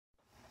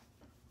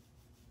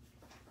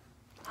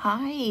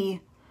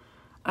Hi.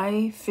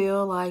 I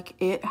feel like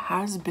it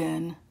has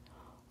been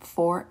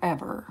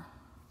forever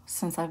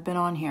since I've been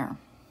on here.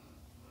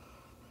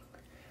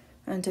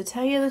 And to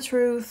tell you the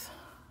truth,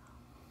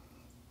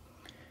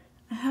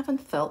 I haven't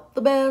felt the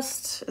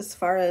best as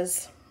far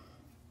as,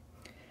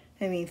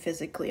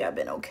 physically I've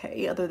been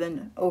okay, other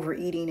than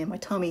overeating in my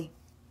tummy,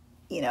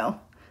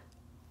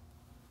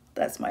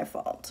 that's my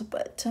fault.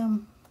 But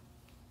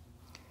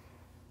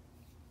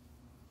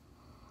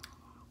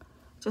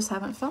just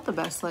haven't felt the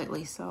best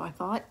lately, so I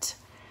thought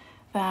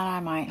that I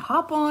might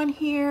hop on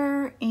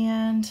here,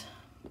 and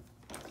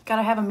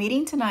gotta have a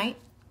meeting tonight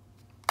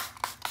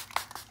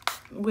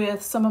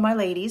with some of my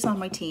ladies on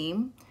my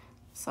team.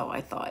 So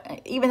I thought,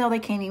 even though they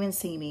can't even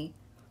see me,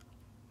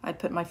 I'd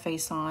put my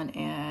face on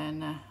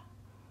and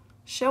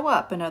show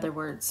up, in other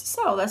words.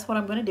 So that's what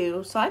I'm gonna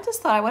do. So I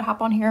just thought I would hop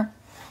on here.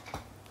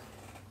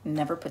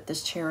 Never put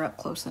this chair up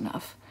close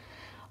enough.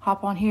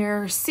 Hop on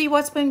here, see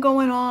what's been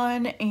going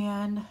on,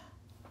 and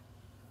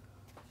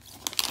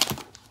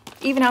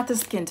even out the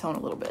skin tone a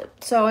little bit.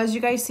 So as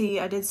you guys see,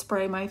 I did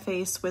spray my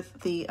face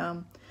with the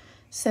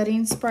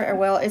setting spray.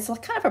 Well, it's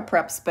kind of a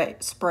prep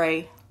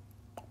spray.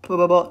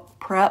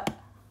 Prep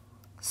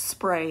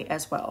spray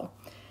as well.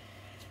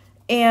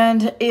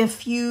 And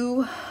if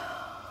you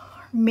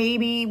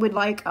maybe would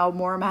like a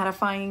more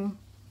mattifying,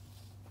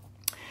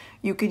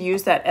 you could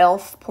use that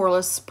e.l.f.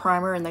 Poreless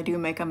Primer, and they do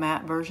make a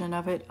matte version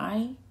of it.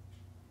 I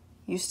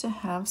used to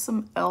have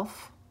some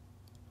e.l.f.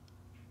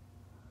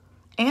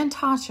 and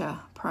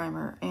Tatcha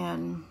primer,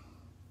 and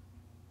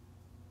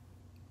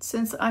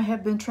since I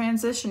have been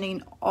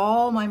transitioning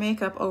all my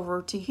makeup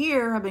over to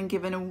here, I've been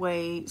giving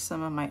away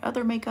some of my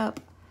other makeup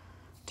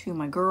to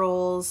my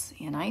girls,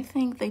 and I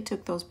think they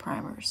took those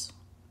primers.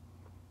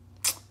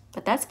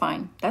 But that's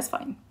fine. That's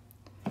fine.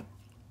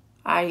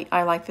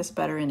 I like this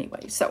better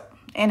anyway. So,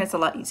 and it's a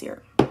lot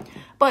easier.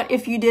 But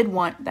if you did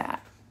want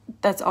that,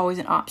 that's always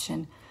an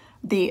option.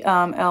 The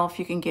e.l.f.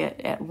 you can get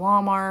at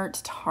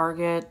Walmart,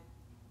 Target,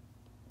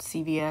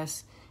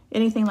 CVS,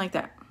 anything like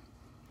that.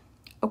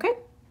 Okay.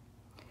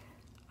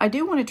 I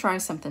do want to try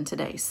something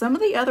today. Some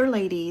of the other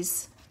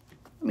ladies,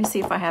 let me see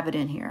if I have it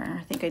in here.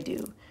 I think I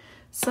do.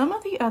 Some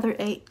of the other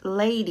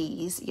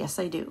ladies, yes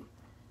I do,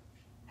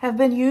 have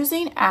been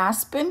using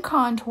Aspen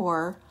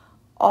Contour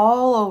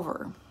all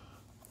over.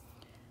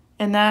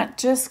 And that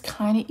just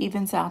kind of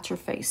evens out your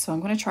face. So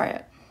I'm going to try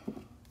it.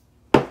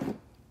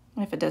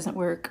 If it doesn't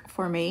work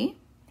for me,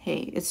 hey,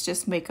 it's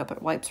just makeup.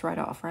 It wipes right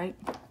off, right?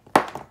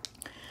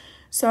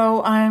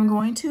 So I'm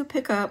going to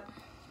pick up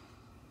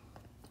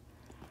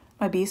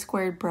my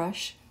B²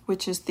 brush,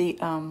 which is the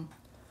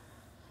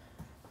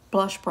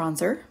blush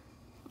bronzer,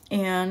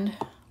 and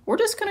we're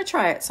just going to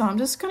try it. So I'm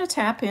just going to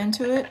tap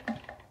into it.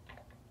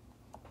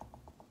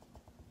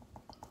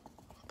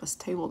 This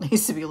table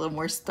needs to be a little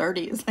more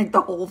sturdy. It's like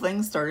the whole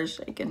thing started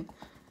shaking.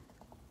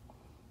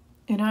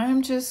 And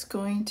I'm just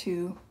going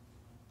to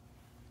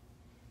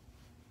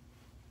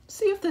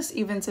see if this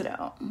evens it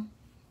out.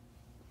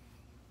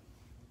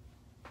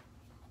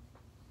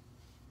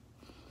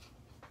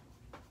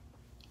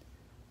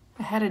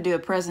 I had to do a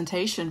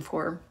presentation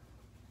for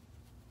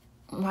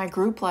my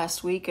group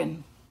last week,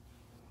 and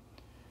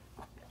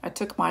I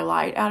took my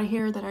light out of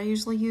here that I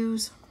usually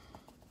use.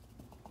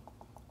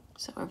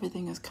 So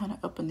everything is kind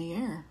of up in the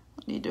air.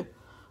 I need to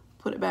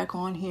put it back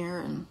on here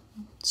and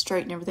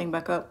straighten everything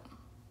back up.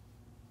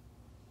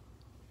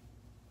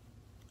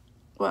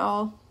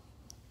 Well,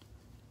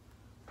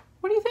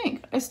 what do you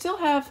think? I still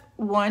have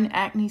one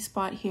acne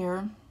spot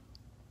here,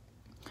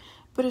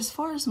 but as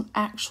far as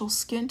actual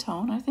skin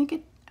tone, I think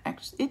it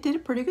did a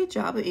pretty good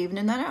job of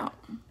evening that out.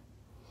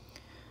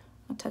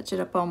 I'll touch it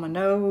up on my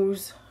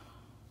nose.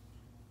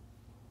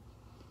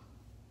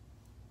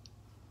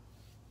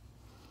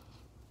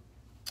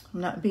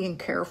 I'm not being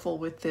careful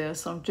with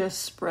this. I'm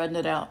just spreading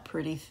it out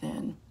pretty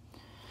thin.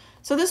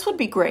 So this would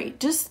be great.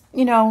 Just,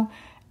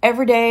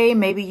 every day,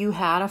 maybe you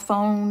had a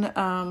phone,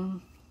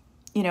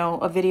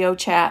 a video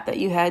chat that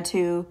you had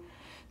to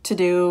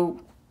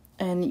do,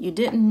 and you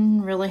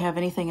didn't really have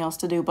anything else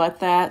to do but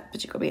that,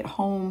 but you could be at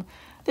home.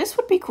 This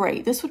would be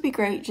great. This would be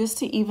great just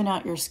to even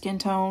out your skin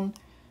tone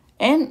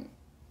and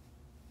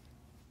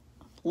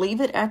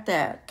leave it at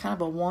that, kind of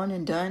a one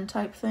and done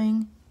type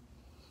thing.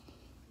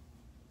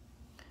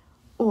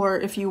 Or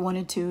if you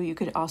wanted to, you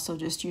could also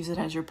just use it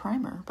as your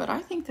primer. But I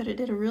think that it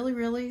did a really,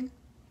 really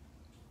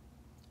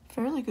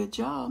fairly good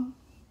job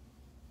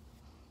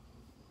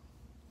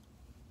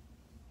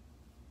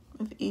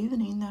of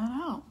evening that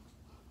out.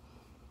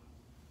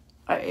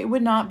 It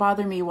would not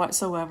bother me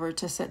whatsoever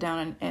to sit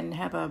down and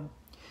have a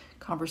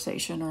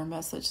conversation or a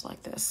message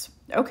like this.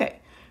 Okay,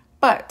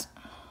 but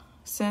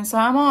since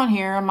I'm on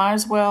here, I might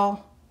as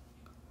well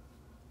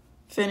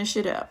finish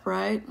it up,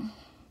 right?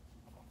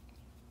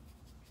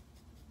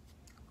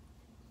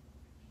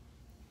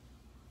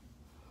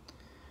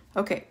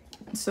 Okay,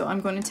 so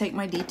I'm going to take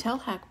my Detail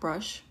Hack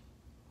brush.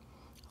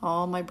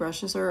 All my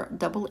brushes are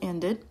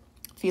double-ended.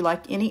 If you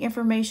like any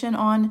information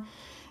on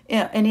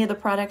any of the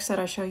products that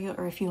I show you,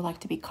 or if you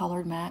like to be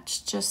colored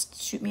matched, just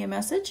shoot me a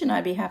message and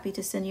I'd be happy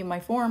to send you my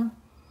form.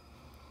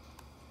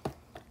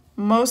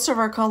 most of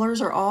our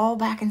colors are all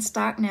back in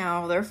stock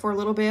now. There for a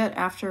little bit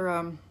after,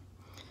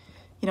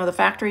 you know, the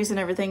factories and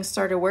everything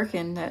started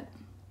working, that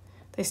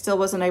they still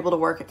wasn't able to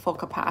work at full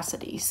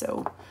capacity.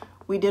 So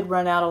we did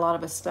run out a lot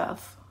of the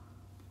stuff.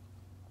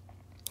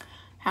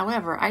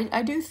 However,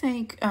 I do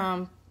think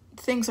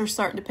things are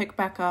starting to pick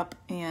back up,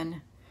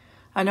 and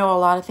I know a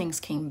lot of things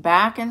came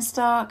back in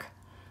stock.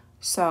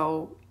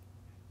 So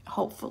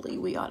hopefully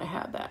we ought to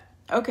have that.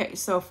 Okay,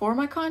 so for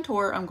my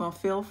contour, I'm going to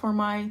feel for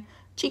my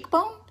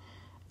cheekbone,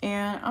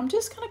 and I'm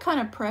just going to kind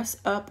of press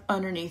up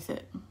underneath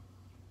it.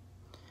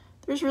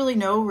 There's really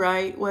no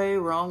right way,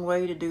 wrong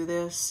way to do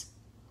this.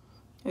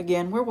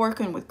 Again, we're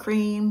working with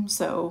cream,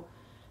 so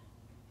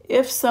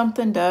if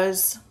something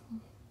does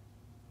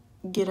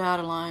get out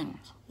of line,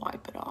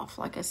 wipe it off.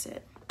 Like I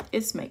said,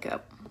 it's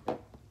makeup.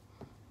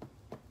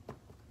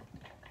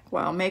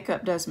 While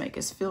makeup does make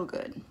us feel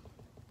good,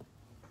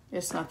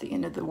 it's not the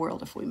end of the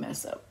world if we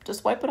mess up.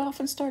 Just wipe it off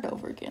and start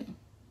over again.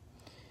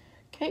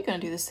 Okay, gonna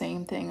do the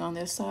same thing on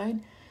this side.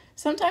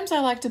 Sometimes I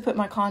like to put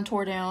my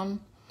contour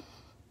down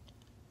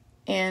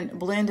and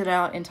blend it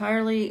out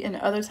entirely, and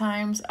other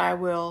times I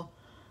will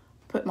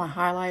put my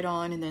highlight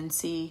on and then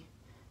see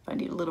if I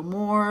need a little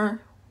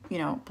more, you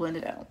know, blend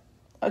it out.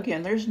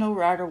 Again, there's no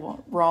right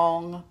or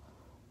wrong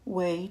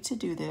way to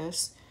do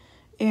this.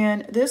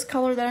 And this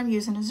color that I'm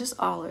using is just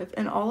olive,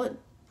 and all it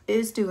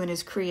is doing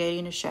is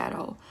creating a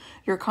shadow.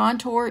 Your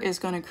contour is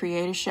going to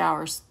create a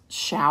shadow.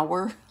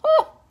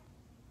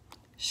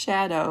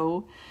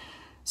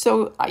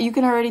 So you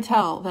can already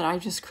tell that I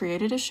just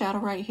created a shadow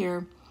right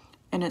here,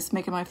 and it's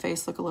making my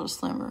face look a little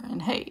slimmer.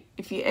 And hey,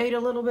 if you ate a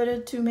little bit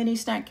of too many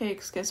snack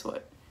cakes, guess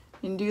what?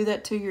 You can do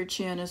that to your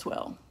chin as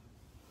well.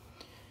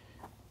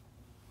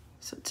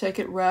 So take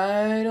it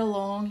right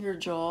along your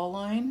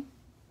jawline,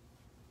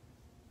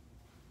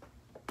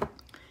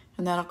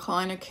 and that'll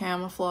kind of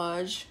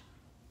camouflage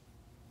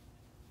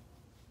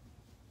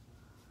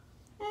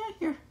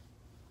your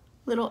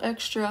little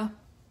extra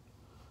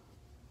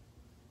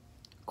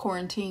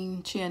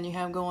quarantine chin you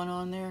have going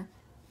on there.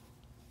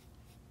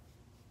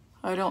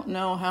 I don't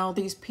know how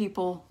these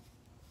people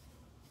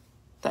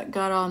that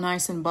got all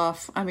nice and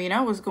buff. I mean,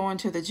 I was going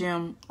to the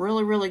gym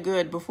really, really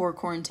good before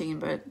quarantine,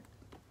 but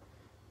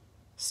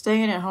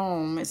staying at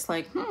home, it's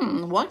like,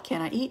 what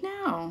can I eat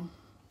now?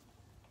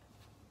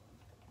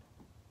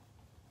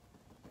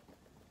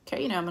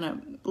 Okay, now I'm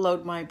gonna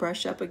load my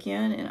brush up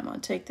again, and I'm gonna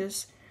take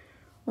this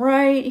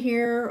right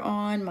here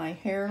on my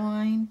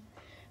hairline.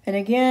 And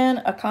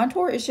again, a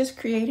contour is just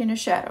creating a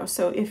shadow.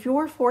 So if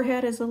your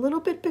forehead is a little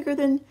bit bigger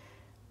than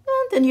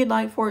you'd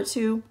like for it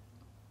to,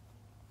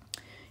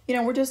 you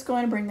know, we're just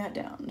going to bring that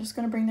down. I'm just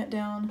going to bring that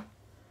down.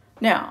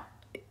 Now,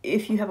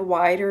 if you have a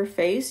wider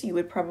face, you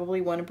would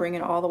probably want to bring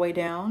it all the way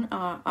down.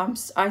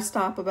 I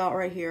stop about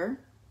right here.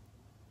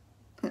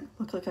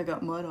 Look like I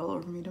got mud all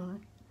over me, don't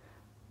I?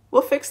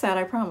 We'll fix that,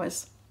 I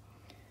promise.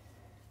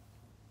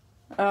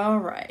 All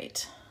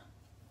right.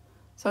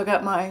 So I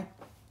got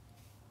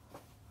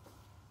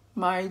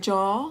my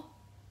jaw,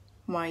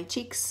 my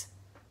cheeks,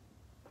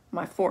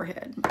 my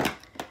forehead.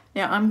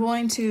 Now I'm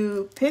going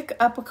to pick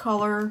up a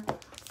color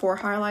for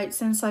highlight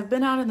since I've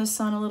been out in the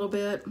sun a little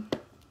bit.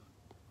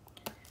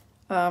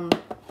 Got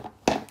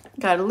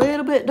a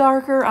little bit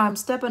darker. I'm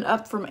stepping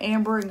up from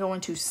amber and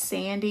going to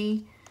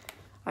sandy.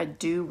 I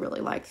do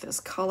really like this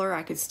color.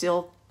 I could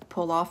still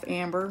pull off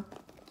amber.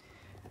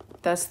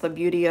 That's the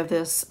beauty of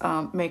this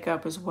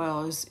makeup as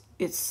well, is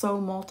it's so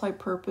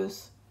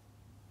multi-purpose.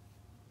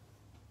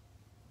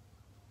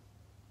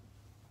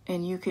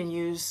 And you can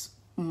use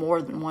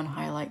more than one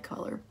highlight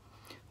color.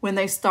 When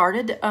they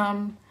started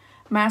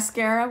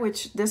mascara,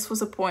 which this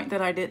was a point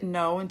that I didn't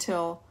know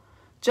until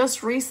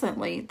just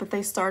recently, that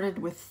they started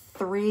with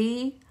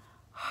 3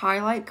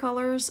 highlight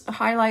colors. A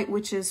highlight,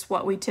 which is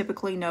what we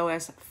typically know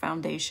as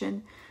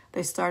foundation.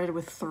 They started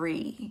with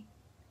 3,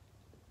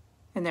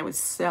 and they would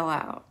sell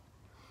out.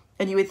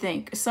 And you would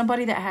think,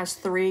 somebody that has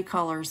 3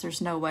 colors,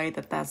 there's no way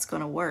that that's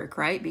going to work,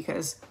 right?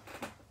 Because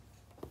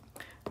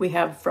we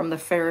have from the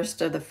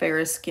fairest of the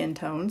fairest skin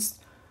tones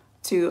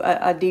to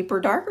a deeper,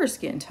 darker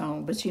skin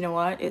tone. But you know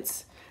what?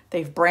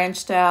 They've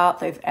branched out,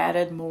 they've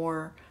added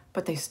more,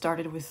 but they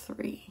started with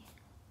 3.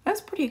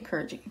 That's pretty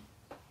encouraging.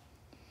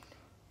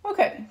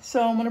 Okay,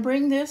 so I'm going to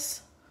bring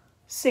this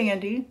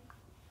sandy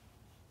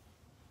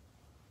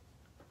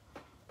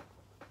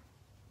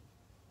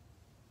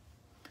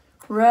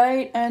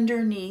right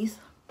underneath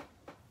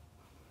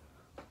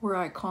where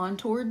I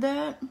contoured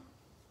that.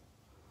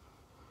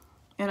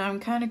 And I'm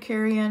kind of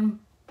carrying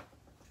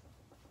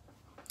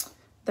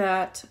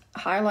that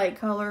highlight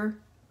color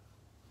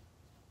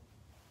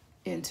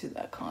into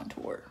that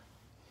contour.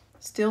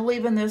 Still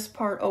leaving this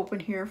part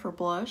open here for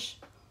blush.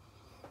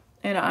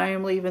 And I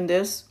am leaving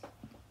this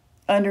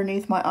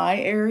underneath my eye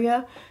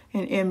area,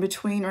 and in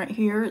between right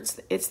here,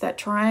 it's that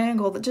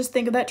triangle. Just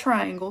think of that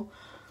triangle.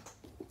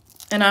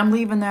 And I'm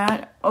leaving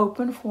that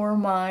open for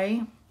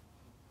my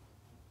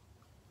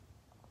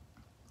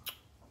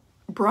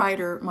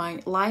brighter,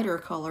 my lighter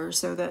color,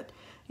 so that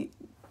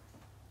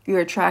you're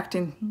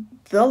attracting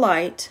the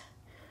light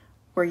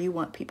where you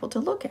want people to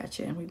look at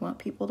you, and we want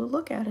people to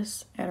look at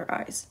us, at our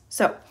eyes.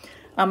 So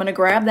I'm going to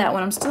grab that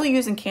one. I'm still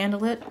using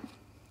Candlelit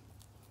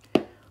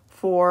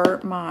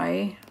for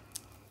my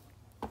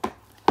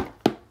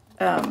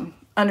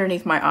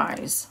underneath my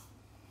eyes.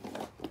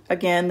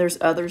 Again, there's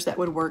others that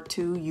would work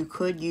too. You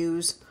could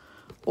use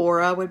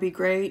Aura, would be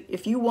great.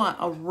 If you want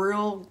a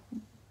real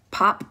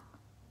pop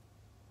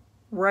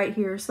right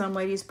here, some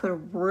ladies put a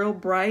real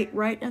bright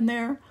right in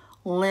there.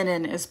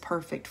 Linen is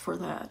perfect for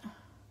that.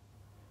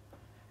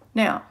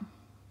 Now,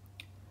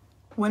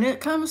 when it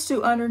comes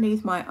to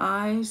underneath my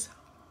eyes,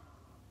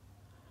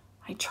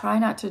 I try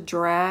not to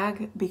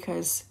drag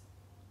because,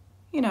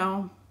 you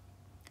know,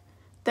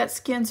 that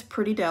skin's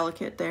pretty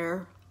delicate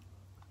there.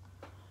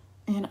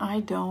 And I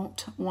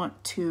don't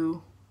want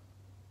to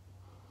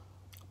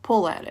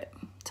pull at it,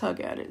 tug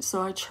at it.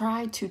 So I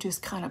try to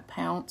just kind of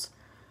pounce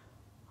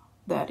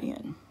that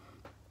in.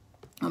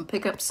 I'll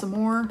pick up some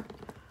more.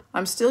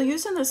 I'm still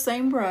using the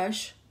same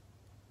brush.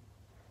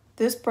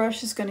 This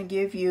brush is going to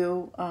give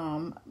you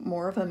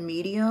more of a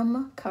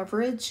medium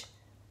coverage.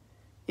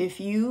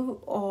 If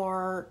you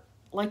are,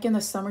 like in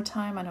the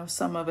summertime, I know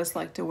some of us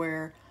like to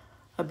wear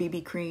a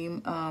BB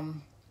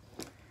cream.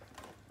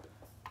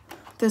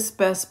 This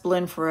Best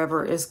Blend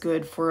Forever is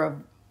good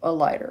for a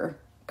lighter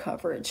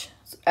coverage.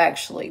 It's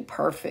actually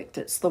perfect.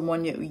 It's the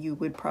one you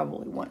would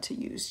probably want to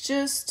use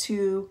just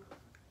to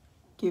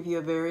give you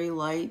a very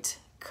light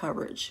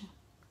coverage.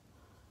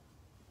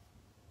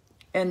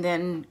 And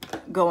then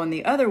going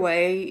the other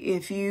way,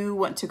 if you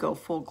want to go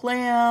full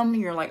glam,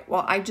 you're like,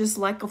 well, I just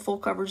like a full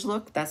coverage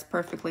look. That's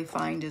perfectly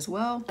fine as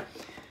well.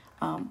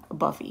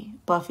 Buffy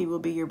will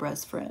be your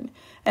best friend.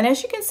 And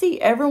as you can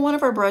see, every one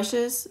of our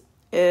brushes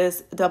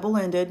is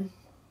double-ended.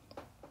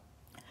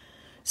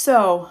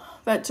 So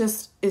that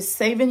just is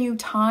saving you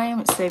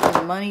time. It's saving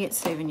you money. It's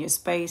saving you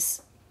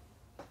space.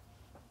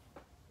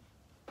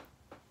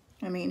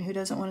 I mean, who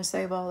doesn't want to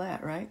save all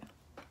that, right?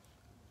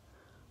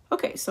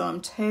 Okay, so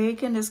I'm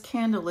taking this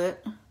Candlelit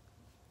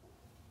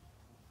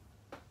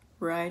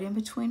right in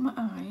between my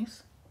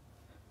eyes.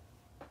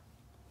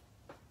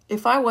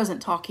 If I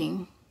wasn't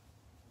talking,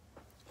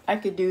 I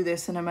could do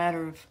this in a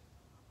matter of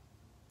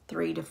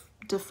 3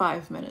 to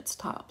 5 minutes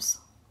tops.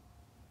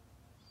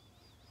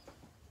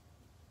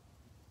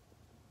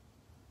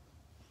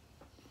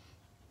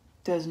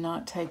 Does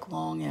not take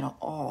long at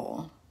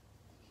all.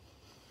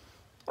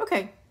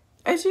 Okay,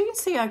 as you can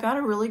see, I got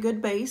a really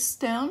good base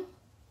down.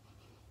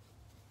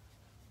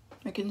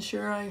 Making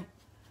sure I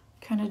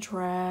kind of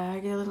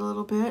drag it a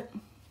little bit.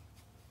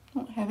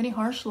 Don't have any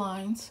harsh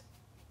lines.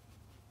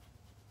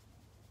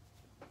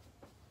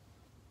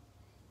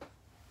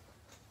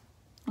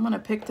 I'm gonna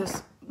pick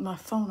my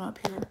phone up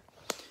here.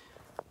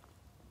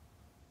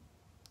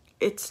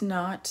 It's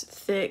not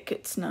thick,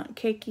 it's not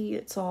cakey,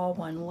 it's all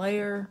one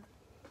layer.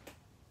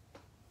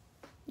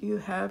 You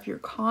have your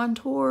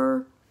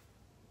contour.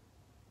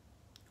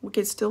 We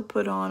could still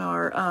put on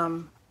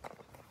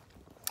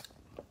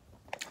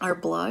our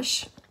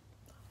blush.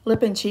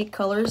 Lip and cheek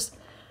colors.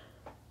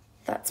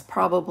 That's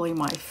probably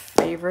my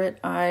favorite.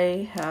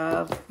 I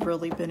have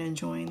really been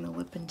enjoying the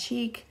lip and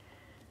cheek.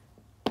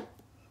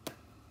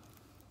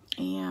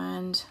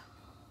 And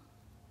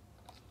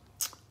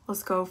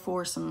let's go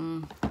for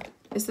some,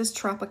 is this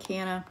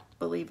Tropicana? I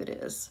believe it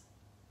is.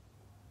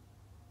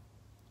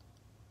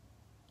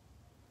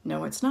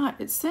 No, it's not.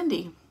 It's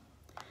Cindy.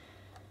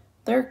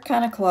 They're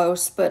kind of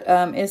close, but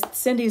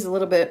Cindy's a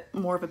little bit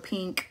more of a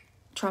pink.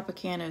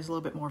 Tropicana is a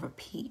little bit more of a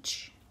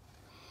peach.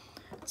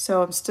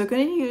 So I'm still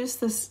going to use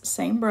this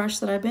same brush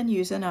that I've been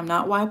using. I'm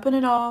not wiping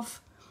it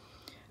off.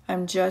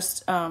 I'm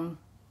just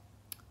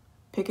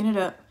picking it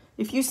up.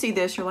 If you see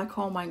this, you're like,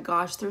 oh my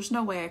gosh, there's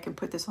no way I can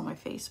put this on my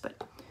face,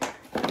 but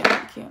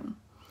yeah, you can.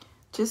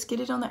 Just get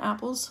it on the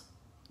apples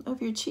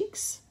of your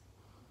cheeks.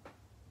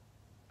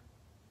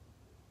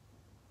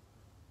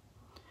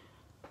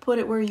 Put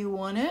it where you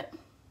want it.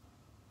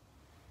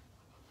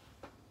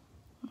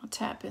 I'll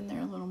tap in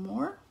there a little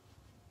more.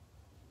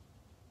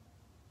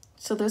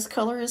 So this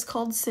color is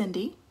called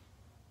Cindy.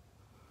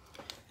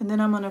 And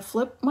then I'm going to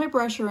flip my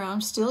brush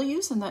around, still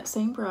using that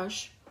same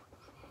brush,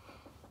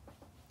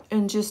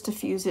 and just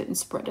diffuse it and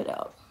spread it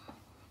out.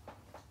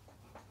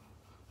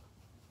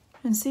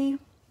 And see,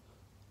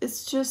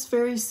 it's just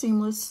very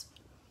seamless,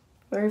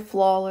 very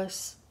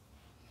flawless.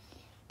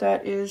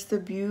 That is the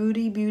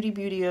beauty, beauty,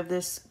 beauty of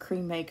this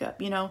cream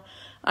makeup. You know,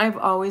 I've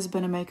always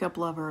been a makeup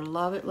lover.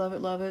 Love it, love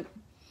it, love it.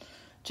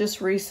 Just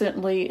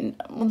recently,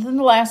 within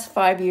the last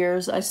 5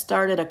 years, I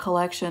started a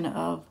collection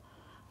of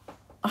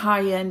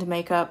high-end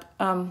makeup.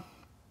 And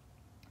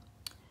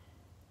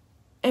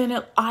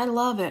I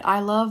love it.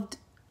 I loved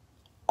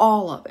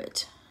all of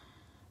it.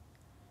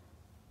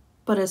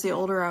 But as the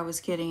older I was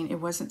getting, it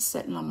wasn't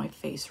sitting on my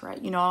face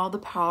right. You know, all the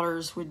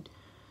powders would,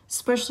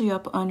 especially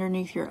up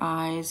underneath your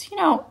eyes. You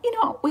know,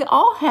 we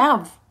all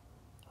have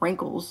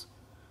wrinkles.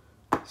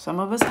 Some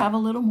of us have a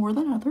little more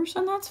than others,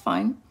 and that's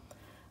fine.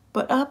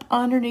 But up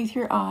underneath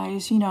your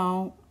eyes, you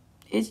know,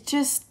 it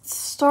just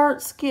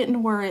starts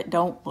getting where it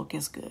don't look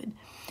as good.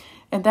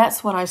 And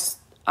that's what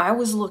I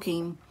was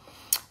looking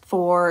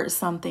for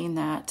something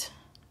that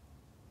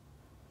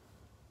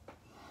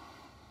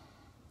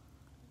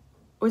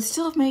would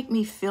still make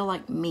me feel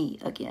like me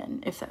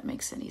again, if that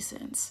makes any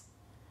sense.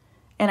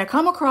 And I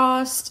come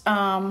across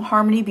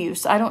Harmony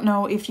Beauty. I don't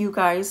know if you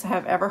guys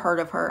have ever heard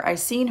of her. I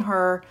seen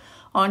her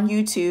on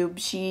YouTube.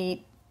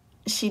 She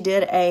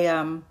did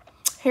a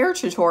hair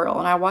tutorial,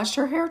 and I watched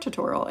her hair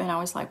tutorial, and I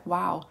was like,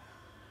 wow,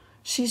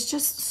 she's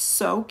just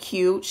so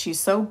cute. She's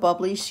so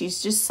bubbly.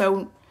 She's just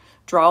so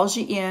draws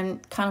you in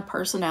kind of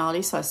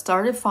personality. So I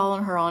started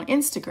following her on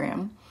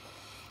Instagram,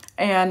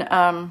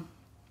 and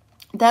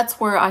that's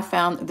where I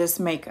found this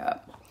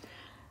makeup.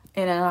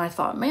 And then I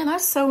thought, man,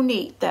 that's so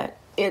neat that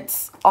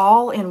it's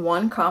all in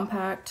one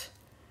compact.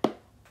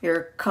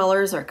 Your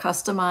colors are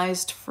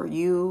customized for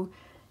you.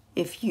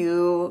 If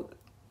you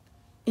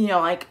know,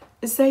 like,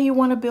 say you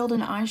want to build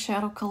an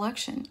eyeshadow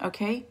collection,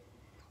 okay?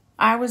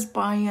 I was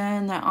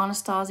buying that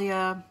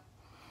Anastasia,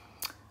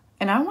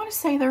 and I want to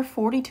say they're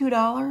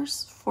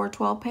 $42 for a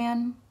 12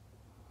 pan.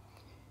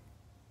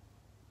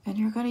 And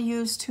you're going to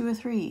use 2 or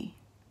 3.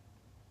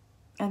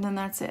 And then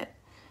that's it.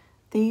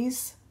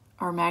 These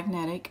are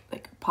magnetic. They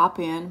can pop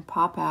in,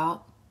 pop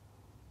out.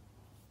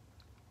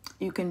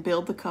 You can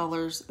build the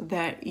colors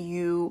that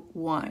you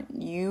want.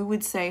 You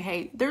would say,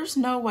 hey, there's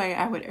no way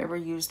I would ever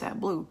use that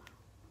blue.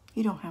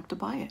 You don't have to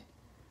buy it,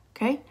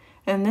 okay?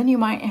 And then you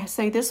might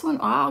say, this one,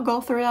 I'll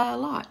go through that a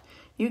lot.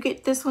 You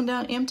get this one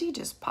down empty,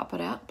 just pop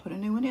it out, put a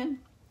new one in.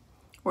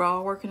 We're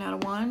all working out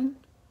of one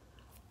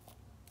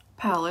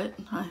palette.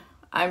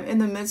 I'm in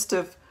the midst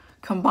of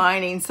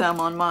combining some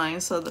on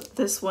mine, so that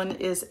this one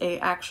is a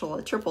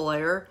triple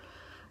layer.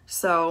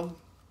 So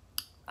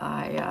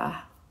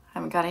I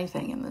haven't got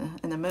anything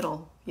in the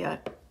middle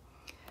yet.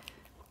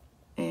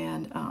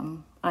 And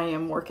I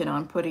am working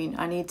on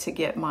I need to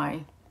get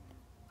my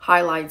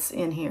highlights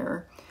in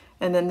here.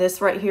 And then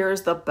this right here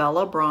is the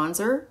Bella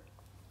bronzer.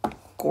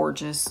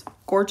 Gorgeous,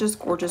 gorgeous,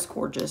 gorgeous,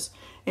 gorgeous.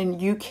 And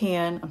you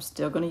can, I'm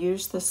still going to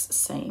use this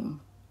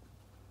same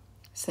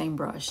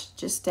brush.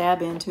 Just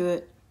dab into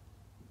it.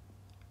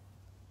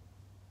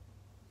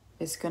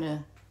 It's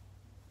gonna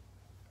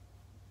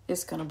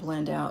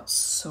blend out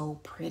so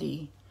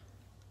pretty.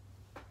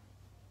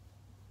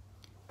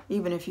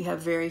 Even if you have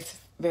very,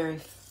 very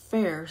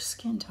fair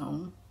skin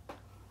tone.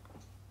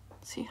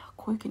 See how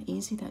quick and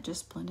easy that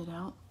just blended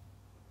out?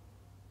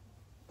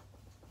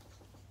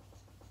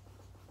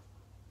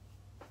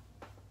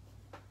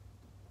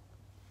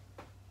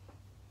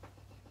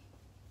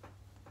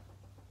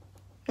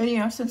 And you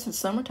know, since it's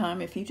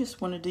summertime, if you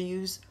just wanted to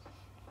use,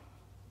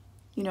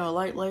 you know, a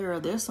light layer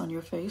of this on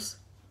your face,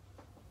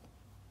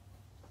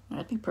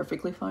 that'd be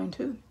perfectly fine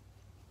too.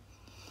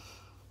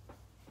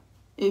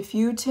 If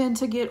you tend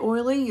to get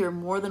oily, you're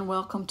more than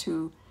welcome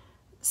to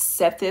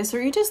set this,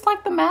 or you just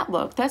like the matte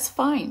look, that's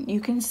fine. You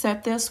can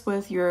set this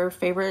with your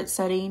favorite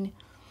setting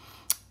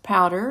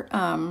powder.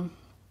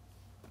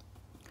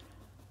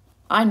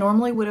 I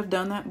normally would have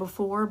done that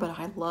before, but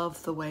I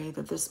love the way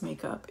that this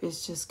makeup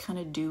is just kind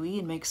of dewy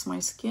and makes my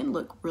skin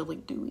look really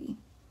dewy.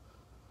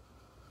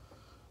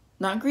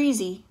 Not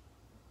greasy,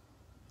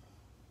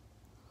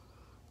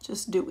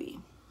 just dewy.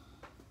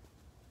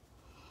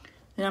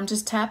 And I'm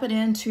just tapping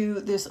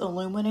into this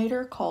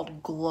illuminator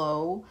called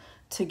Glow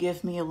to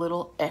give me a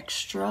little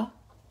extra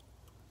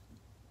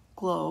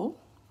glow.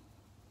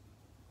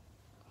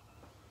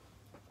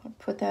 I'll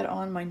put that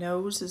on my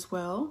nose as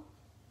well.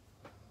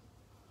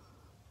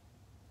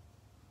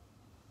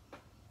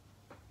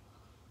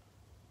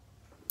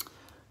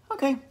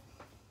 Okay,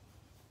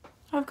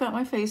 I've got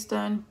my face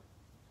done.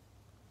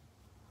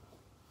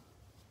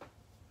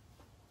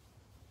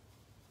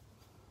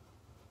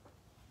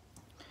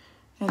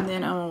 And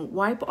then I'll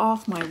wipe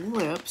off my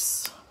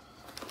lips.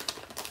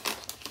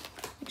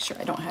 Make sure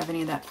I don't have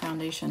any of that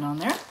foundation on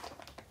there.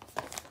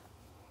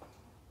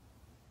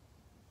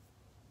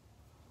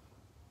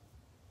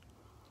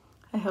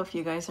 I hope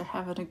you guys are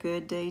having a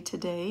good day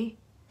today.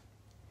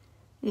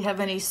 You have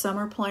any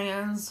summer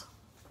plans?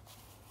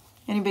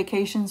 Any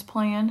vacations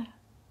planned?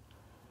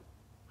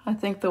 I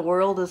think the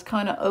world is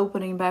kind of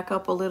opening back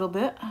up a little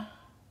bit. I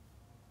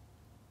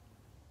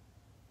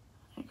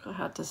think I'll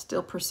have to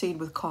still proceed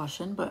with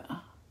caution, but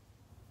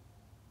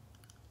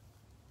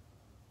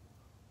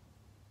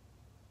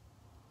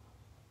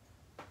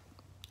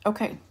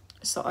okay,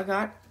 so I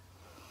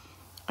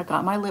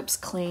got my lips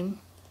clean,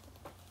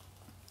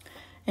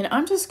 and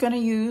I'm just gonna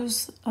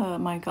use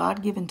my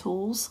God-given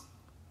tools,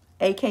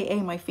 aka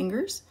my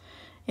fingers,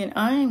 and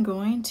I am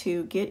going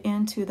to get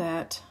into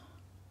that.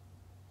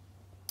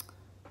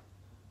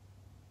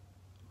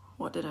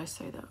 What did I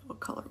say that what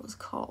color was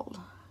called?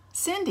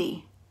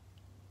 Cindy.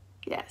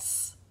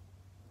 Yes.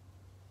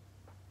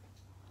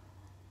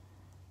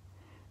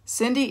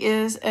 Cindy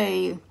is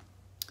a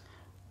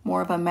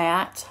more of a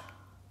matte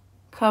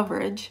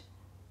coverage.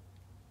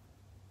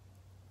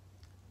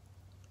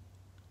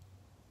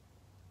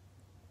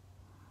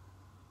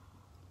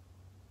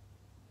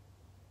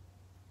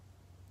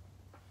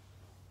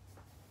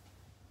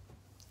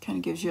 Kind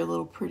of gives you a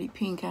little pretty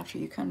pink after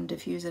you kind of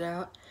diffuse it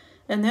out.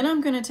 And then I'm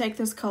going to take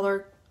this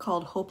color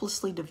called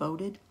Hopelessly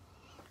Devoted.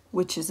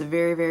 which is a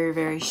very, very,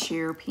 very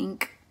sheer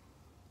pink,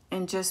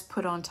 and just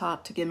put on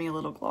top to give me a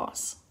little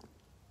gloss.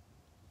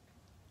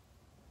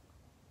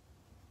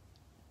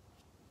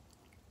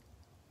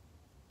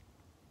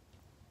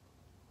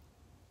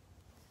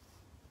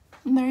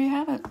 And there you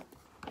have it.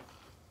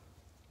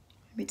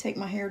 Maybe take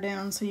my hair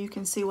down so you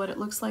can see what it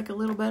looks like a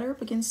little better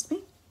up against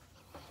me.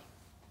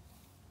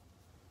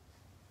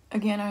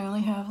 Again, I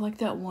only have like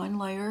that one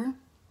layer.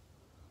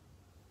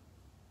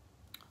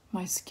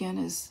 My skin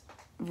is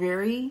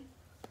very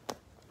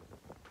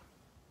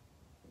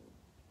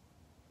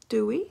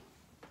dewy,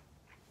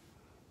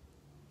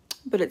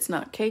 but it's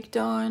not caked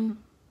on.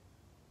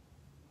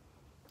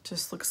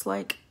 Just looks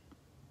like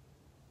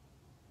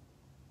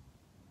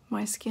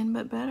my skin,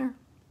 but better.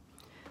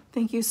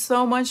 Thank you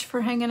so much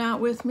for hanging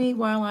out with me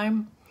while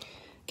I'm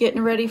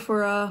getting ready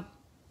for a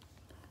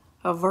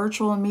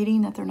virtual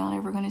meeting that they're not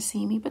ever going to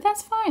see me, but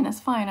that's fine. That's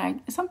fine.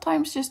 I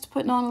sometimes just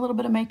putting on a little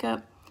bit of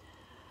makeup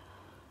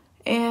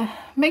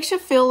makes you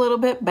feel a little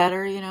bit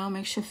better, you know,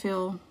 makes you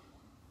feel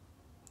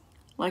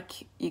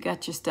like you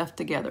got your stuff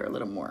together a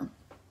little more.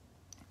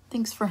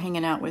 Thanks for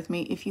hanging out with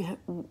me. If you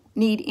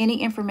need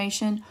any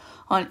information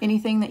on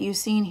anything that you've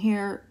seen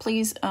here,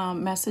 please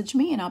message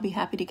me and I'll be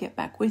happy to get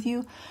back with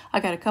you. I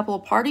got a couple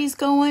of parties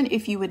going.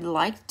 If you would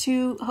like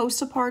to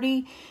host a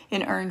party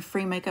and earn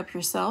free makeup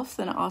yourself,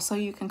 then also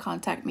you can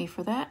contact me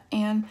for that.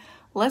 And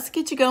let's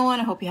get you going.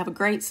 I hope you have a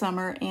great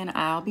summer and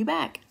I'll be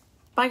back.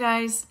 Bye,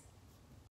 guys.